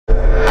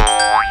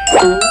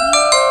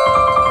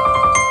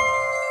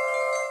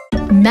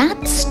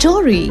Math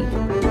Story.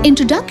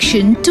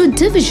 Introduction to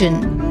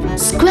Division.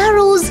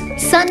 Squarho's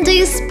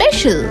Sunday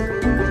Special.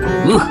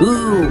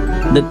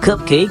 Woohoo! The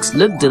cupcakes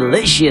look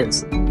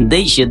delicious.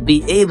 They should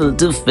be able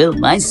to fill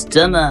my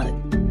stomach.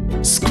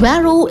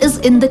 Squarho is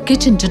in the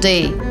kitchen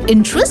today.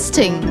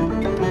 Interesting.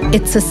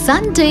 It's a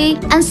Sunday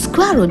and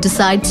Squarho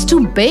decides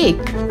to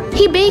bake.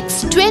 He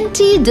bakes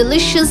 20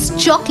 delicious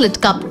chocolate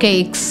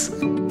cupcakes.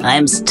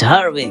 I'm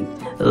starving.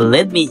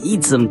 Let me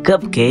eat some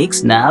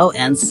cupcakes now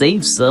and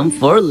save some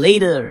for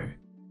later.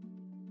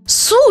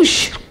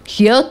 Swoosh!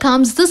 Here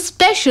comes the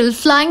special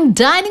flying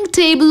dining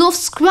table of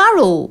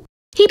Squarho.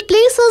 He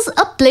places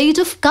a plate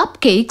of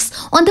cupcakes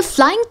on the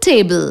flying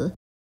table.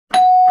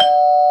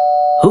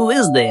 Who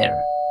is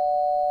there?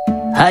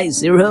 Hi,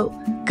 Zero.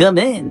 Come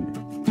in.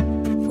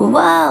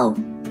 Wow!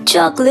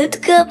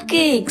 Chocolate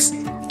cupcakes!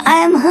 I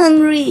am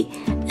hungry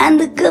and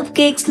the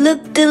cupcakes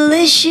look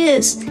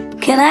delicious.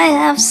 Can I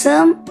have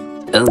some?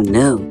 Oh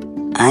no,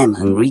 I'm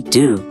hungry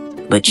too.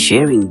 But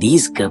sharing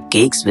these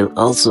cupcakes will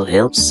also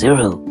help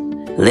Zero.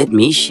 Let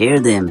me share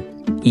them.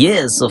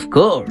 Yes, of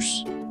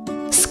course.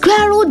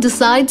 Squarho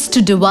decides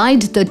to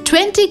divide the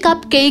 20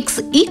 cupcakes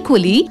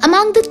equally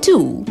among the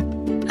two.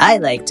 I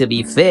like to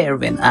be fair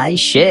when I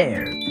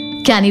share.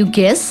 Can you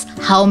guess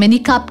how many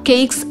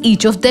cupcakes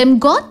each of them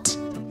got?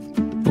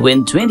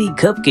 When 20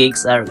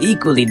 cupcakes are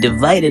equally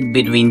divided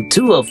between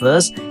two of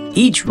us,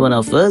 each one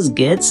of us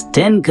gets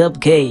 10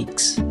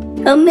 cupcakes.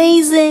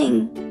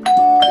 Amazing!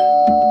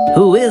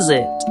 Who is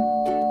it?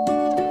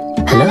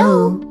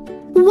 Hello?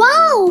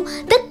 Wow!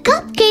 The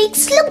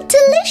cupcakes look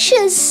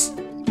delicious!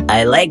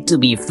 I like to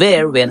be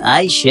fair when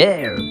I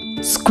share.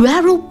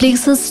 Squarho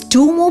places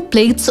 2 more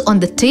plates on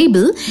the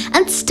table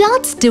and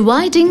starts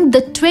dividing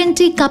the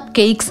 20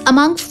 cupcakes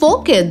among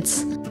 4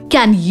 kids.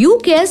 Can you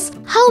guess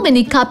how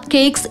many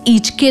cupcakes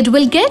each kid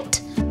will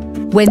get?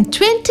 When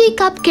 20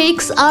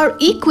 cupcakes are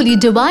equally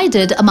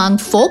divided among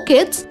 4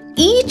 kids,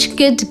 each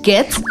kid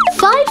gets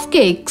 5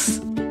 cakes.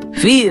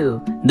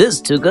 Phew, this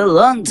took a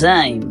long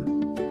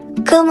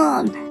time. Come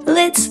on,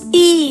 let's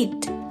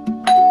eat!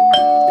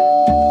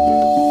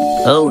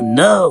 Oh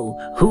no,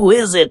 who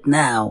is it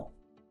now?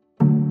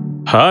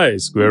 Hi,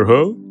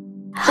 Squarho.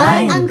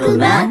 Hi, Uncle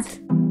Matt.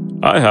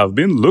 I have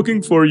been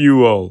looking for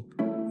you all.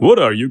 What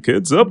are you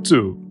kids up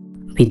to?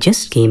 We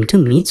just came to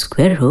meet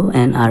Squarho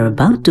and are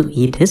about to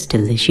eat his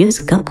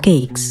delicious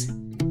cupcakes.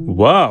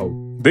 Wow,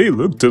 they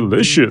look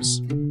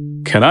delicious.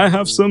 Can I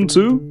have some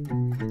too?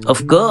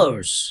 Of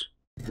course.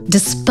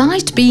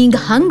 Despite being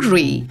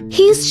hungry,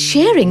 he is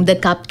sharing the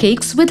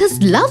cupcakes with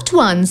his loved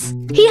ones.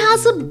 He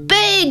has a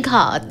big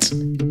heart.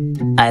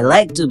 I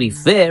like to be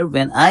fair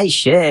when I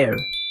share.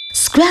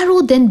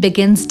 Squarho then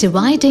begins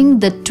dividing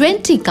the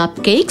 20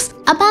 cupcakes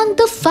among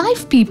the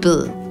 5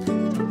 people.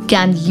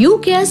 Can you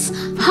guess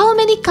how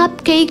many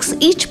cupcakes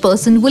each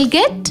person will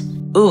get?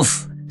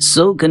 Oof,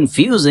 so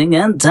confusing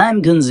and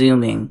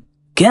time-consuming.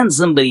 Can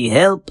somebody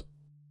help?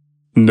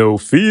 No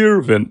fear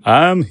when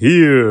I'm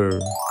here.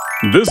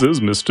 This is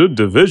Mr.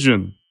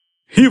 Division.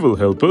 He will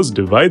help us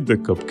divide the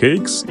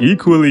cupcakes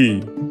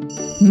equally.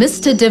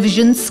 Mr.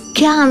 Division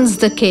scans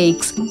the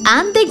cakes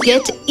and they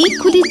get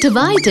equally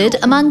divided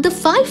among the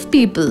 5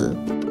 people.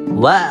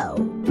 Wow,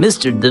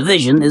 Mr.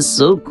 Division is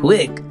so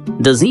quick.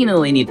 Does he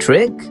know any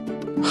trick?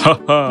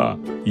 Haha,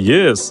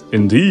 yes,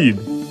 indeed.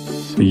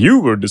 You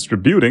were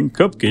distributing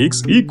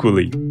cupcakes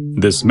equally.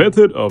 This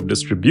method of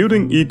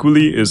distributing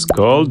equally is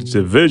called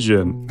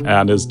division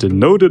and is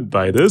denoted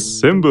by this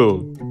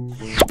symbol.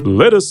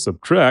 Let us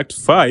subtract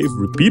 5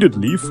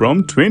 repeatedly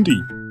from 20.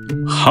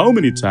 How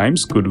many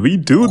times could we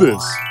do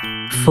this?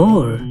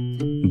 4.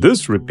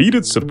 This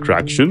repeated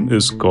subtraction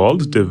is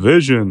called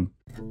division.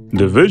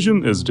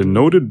 Division is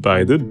denoted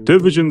by the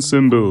division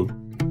symbol.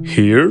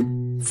 Here,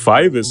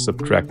 5 is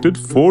subtracted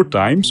 4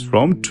 times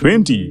from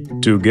 20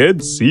 to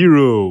get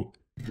 0.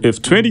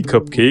 If 20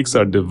 cupcakes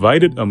are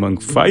divided among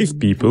 5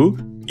 people,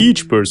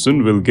 each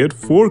person will get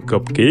 4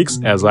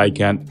 cupcakes as I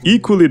can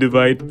equally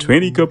divide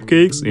 20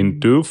 cupcakes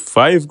into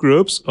 5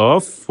 groups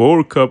of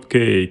 4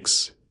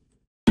 cupcakes.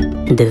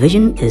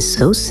 Division is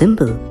so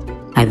simple.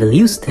 I will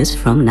use this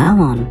from now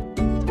on.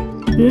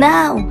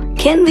 Now,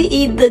 can we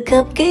eat the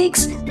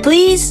cupcakes,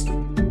 please?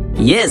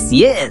 Yes,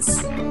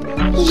 yes.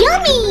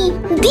 Yummy!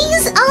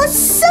 These are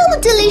so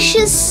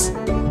delicious!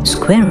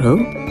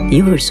 Squarho,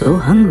 you were so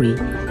hungry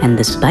and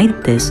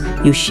despite this,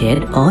 you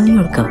shared all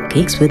your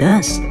cupcakes with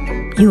us.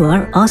 You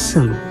are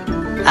awesome.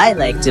 I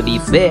like to be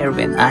fair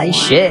when I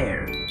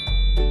share.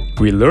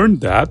 We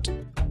learned that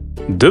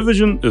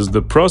division is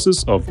the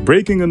process of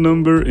breaking a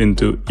number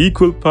into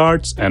equal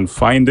parts and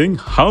finding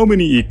how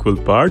many equal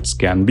parts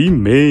can be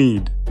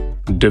made.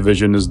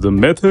 Division is the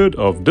method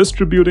of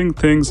distributing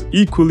things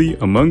equally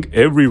among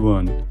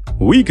everyone.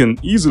 We can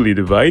easily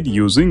divide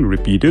using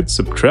repeated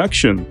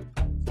subtraction.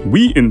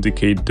 We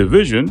indicate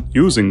division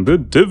using the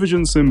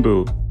division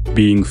symbol.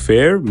 Being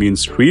fair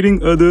means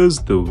treating others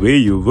the way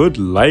you would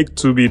like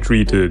to be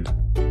treated.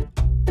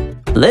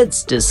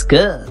 Let's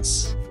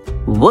discuss.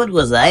 What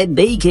was I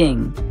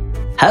baking?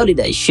 How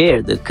did I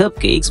share the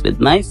cupcakes with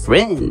my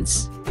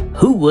friends?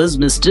 Who was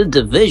Mr.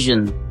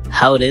 Division?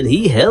 How did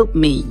he help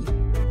me?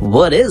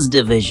 What is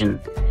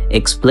division?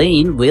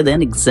 Explain with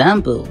an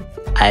example.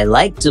 I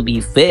like to be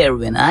fair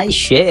when I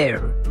share.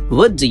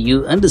 What do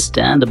you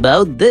understand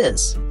about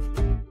this?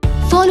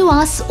 Follow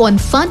us on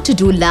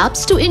Fun2Do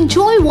Labs to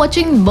enjoy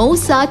watching more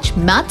such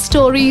math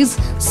stories,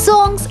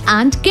 songs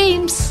and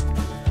games.